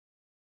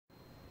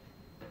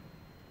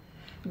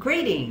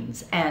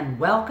Greetings and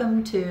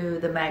welcome to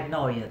the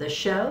Magnolia, the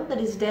show that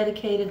is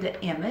dedicated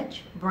to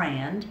image,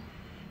 brand,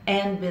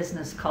 and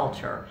business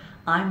culture.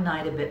 I'm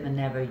Nyda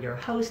Bittmann-Neville, your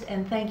host,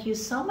 and thank you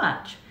so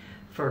much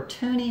for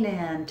tuning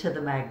in to the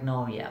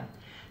Magnolia.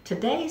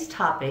 Today's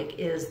topic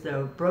is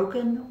the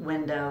broken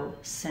window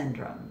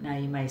syndrome. Now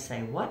you may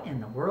say, what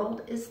in the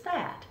world is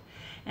that?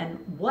 And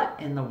what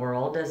in the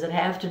world does it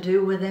have to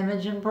do with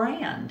image and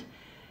brand?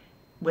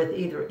 With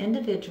either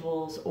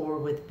individuals or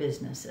with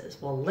businesses?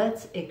 Well,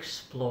 let's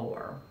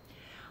explore.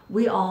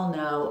 We all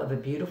know of a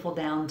beautiful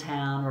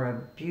downtown or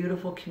a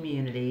beautiful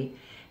community,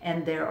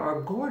 and there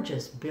are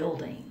gorgeous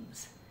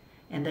buildings,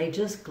 and they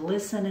just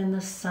glisten in the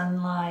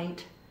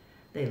sunlight.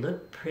 They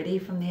look pretty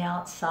from the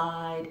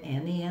outside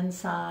and the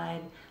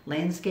inside.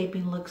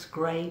 Landscaping looks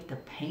great. The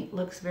paint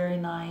looks very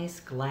nice.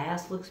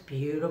 Glass looks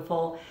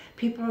beautiful.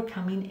 People are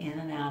coming in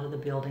and out of the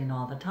building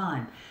all the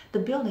time. The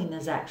building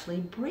is actually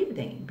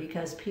breathing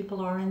because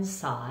people are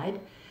inside.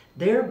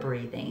 They're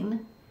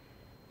breathing.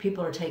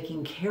 People are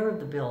taking care of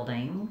the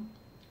building.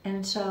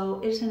 And so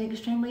it's an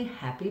extremely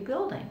happy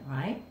building,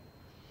 right?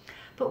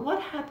 But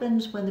what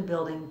happens when the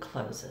building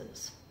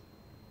closes?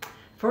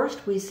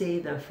 First, we see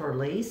the for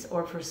lease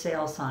or for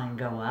sale sign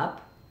go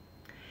up.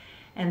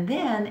 And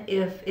then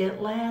if it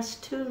lasts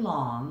too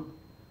long,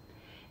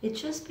 it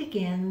just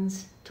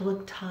begins to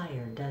look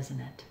tired, doesn't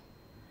it?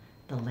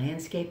 The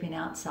landscaping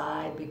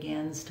outside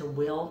begins to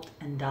wilt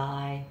and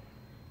die.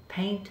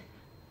 Paint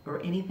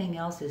or anything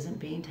else isn't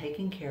being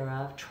taken care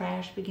of.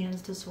 Trash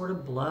begins to sort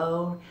of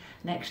blow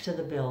next to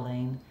the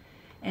building.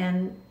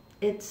 And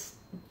it's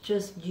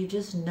just, you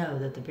just know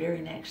that the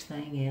very next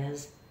thing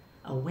is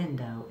a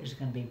window is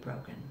going to be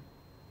broken.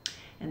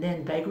 And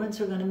then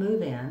vagrants are going to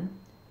move in,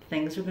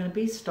 things are going to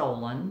be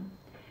stolen,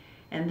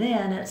 and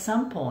then at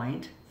some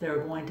point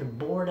they're going to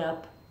board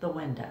up the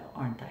window,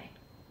 aren't they?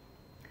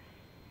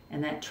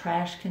 And that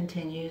trash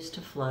continues to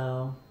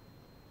flow.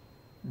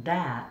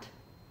 That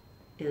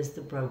is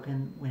the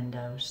broken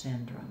window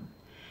syndrome.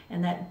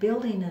 And that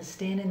building is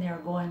standing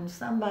there going,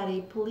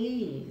 somebody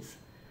please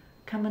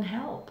come and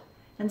help.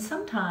 And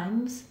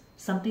sometimes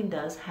something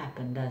does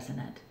happen, doesn't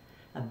it?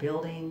 A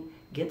building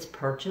gets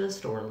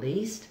purchased or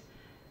leased,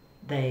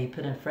 they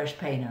put a fresh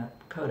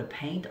coat of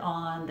paint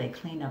on, they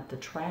clean up the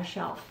trash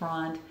out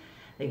front,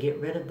 they get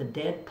rid of the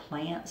dead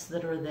plants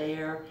that are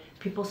there,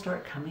 people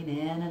start coming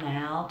in and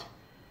out,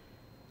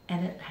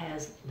 and it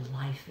has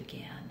life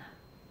again.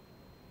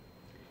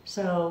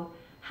 So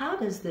how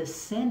does this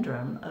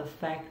syndrome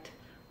affect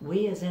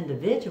we as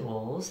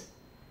individuals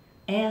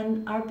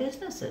and our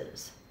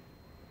businesses?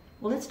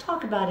 Well, let's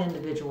talk about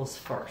individuals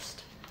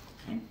first.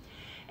 Okay?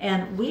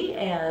 And we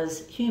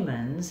as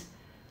humans,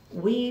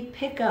 we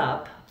pick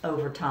up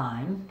over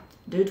time,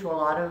 due to a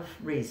lot of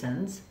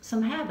reasons,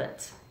 some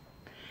habits.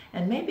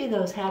 And maybe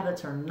those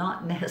habits are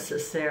not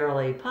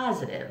necessarily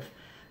positive,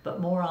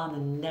 but more on the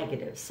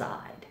negative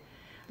side.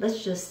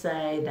 Let's just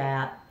say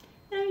that,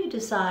 you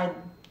decide,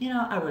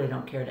 I really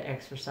don't care to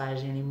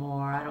exercise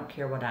anymore. I don't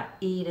care what I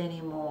eat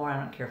anymore. I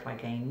don't care if I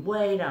gain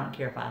weight. I don't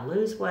care if I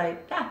lose weight.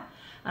 I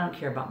don't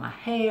care about my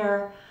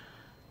hair.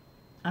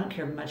 I don't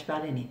care much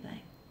about anything.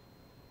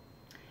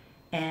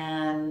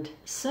 And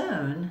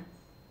soon,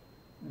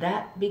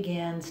 that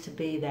begins to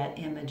be that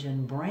image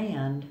and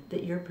brand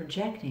that you're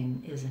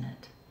projecting, isn't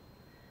it?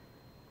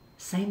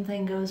 Same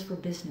thing goes for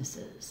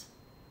businesses.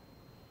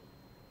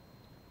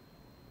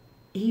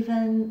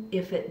 Even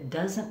if it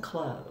doesn't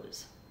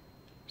close,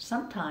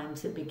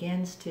 sometimes it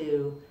begins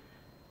to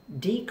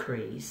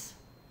decrease,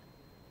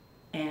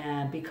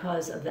 and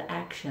because of the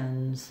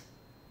actions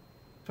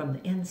from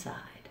the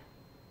inside.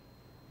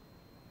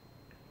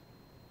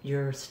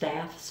 Your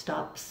staff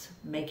stops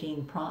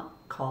making prompt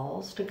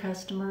calls to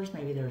customers.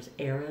 Maybe there's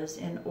errors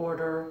in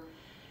order.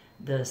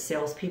 The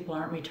salespeople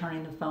aren't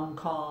returning the phone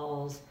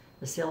calls.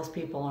 The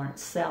salespeople aren't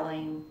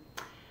selling.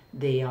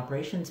 The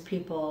operations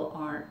people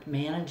aren't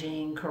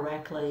managing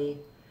correctly.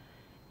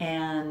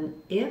 And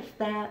if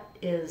that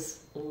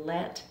is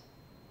let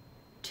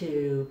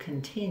to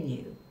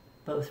continue,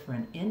 both for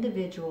an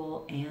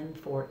individual and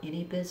for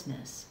any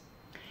business,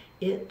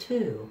 it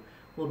too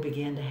will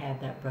begin to have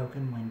that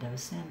broken window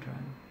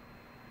syndrome.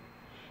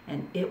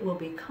 And it will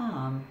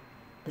become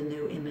the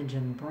new image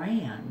and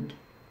brand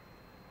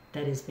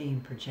that is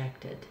being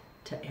projected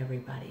to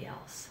everybody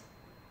else.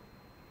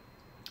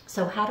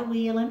 So how do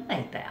we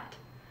eliminate that?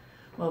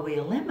 Well, we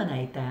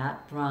eliminate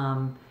that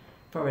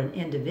for an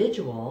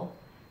individual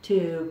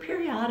to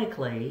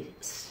periodically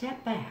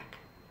step back.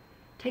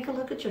 Take a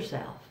look at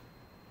yourself.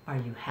 Are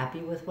you happy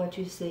with what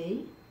you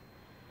see?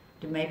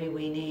 Do maybe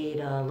we need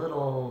a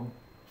little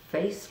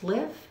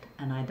facelift?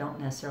 And I don't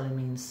necessarily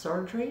mean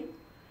surgery.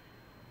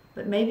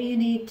 But maybe you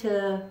need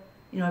to,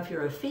 if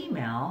you're a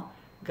female,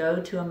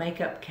 go to a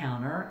makeup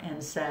counter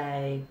and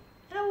say,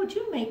 would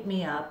you make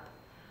me up?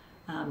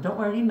 Don't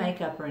wear any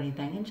makeup or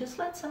anything, and just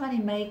let somebody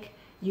make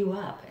you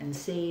up and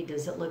see,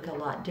 does it look a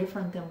lot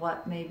different than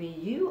what maybe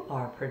you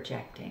are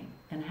projecting?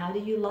 And how do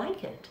you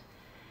like it?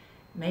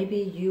 Maybe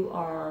you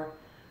are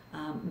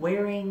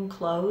wearing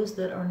clothes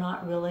that are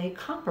not really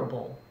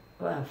comparable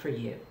for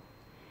you.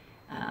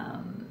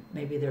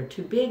 Maybe they're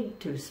too big,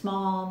 too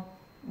small,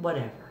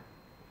 whatever.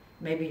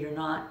 Maybe you're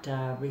not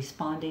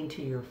responding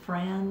to your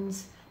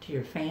friends, to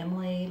your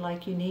family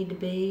like you need to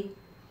be.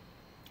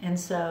 And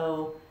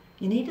so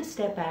you need to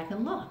step back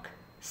and look.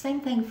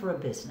 Same thing for a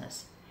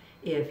business.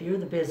 If you're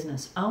the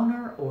business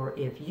owner or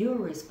if you're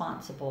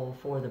responsible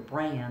for the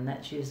brand,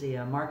 that's usually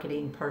a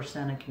marketing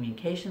person, a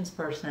communications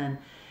person,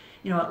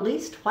 at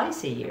least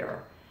twice a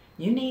year,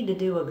 you need to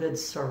do a good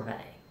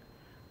survey.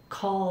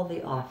 Call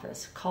the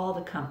office, call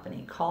the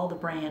company, call the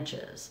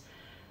branches.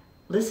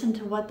 Listen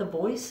to what the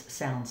voice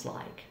sounds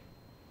like.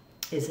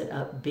 Is it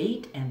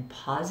upbeat and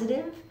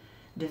positive?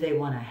 Do they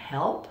want to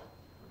help?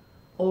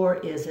 Or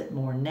is it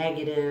more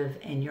negative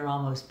and you're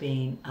almost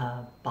being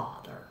a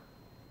bother?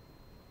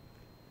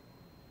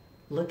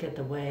 Look at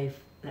the way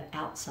the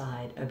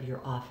outside of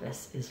your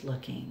office is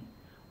looking,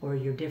 or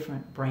your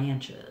different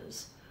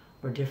branches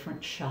or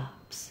different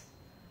shops.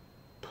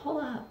 Pull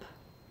up.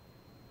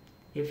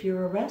 If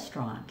you're a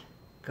restaurant,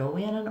 go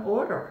in and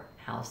order.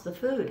 How's the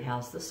food?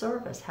 How's the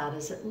service? How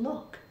does it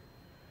look?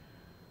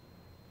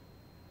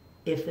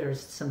 If there's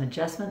some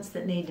adjustments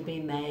that need to be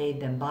made,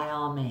 then by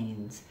all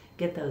means,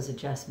 get those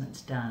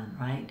adjustments done,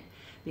 right?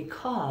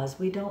 Because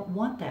we don't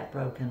want that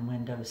broken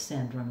window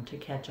syndrome to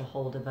catch a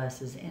hold of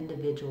us as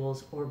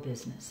individuals or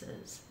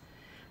businesses.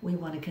 We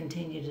want to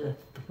continue to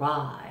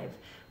thrive.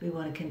 We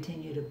want to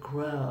continue to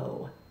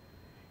grow.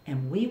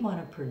 And we want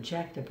to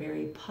project a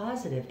very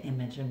positive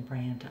image and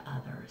brand to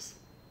others.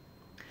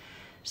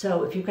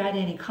 So if you've got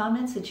any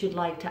comments that you'd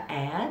like to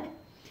add,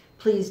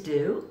 please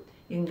do.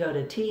 You can go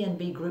to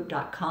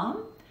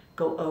tnbgroup.com,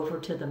 go over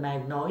to the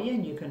Magnolia,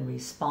 and you can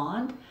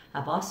respond.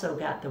 I've also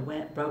got the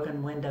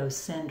broken window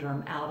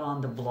syndrome out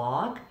on the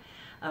blog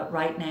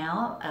right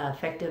now,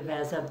 effective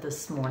as of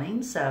this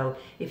morning. So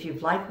if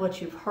you've liked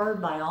what you've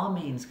heard, by all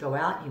means, go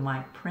out. You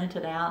might print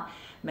it out,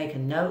 make a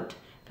note,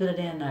 put it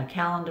in a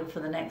calendar for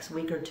the next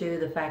week or two,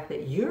 the fact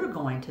that you're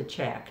going to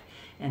check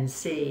and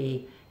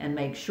see and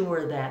make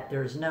sure that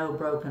there's no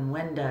broken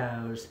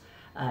windows,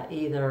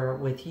 either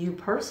with you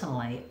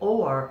personally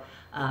or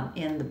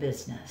in the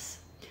business.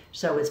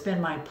 So it's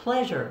been my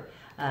pleasure,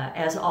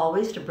 as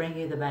always, to bring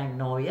you the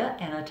Magnolia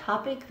and a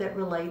topic that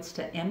relates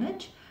to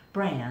image,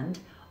 brand,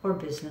 or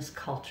business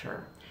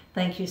culture.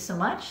 Thank you so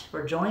much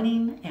for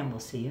joining, and we'll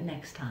see you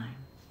next time.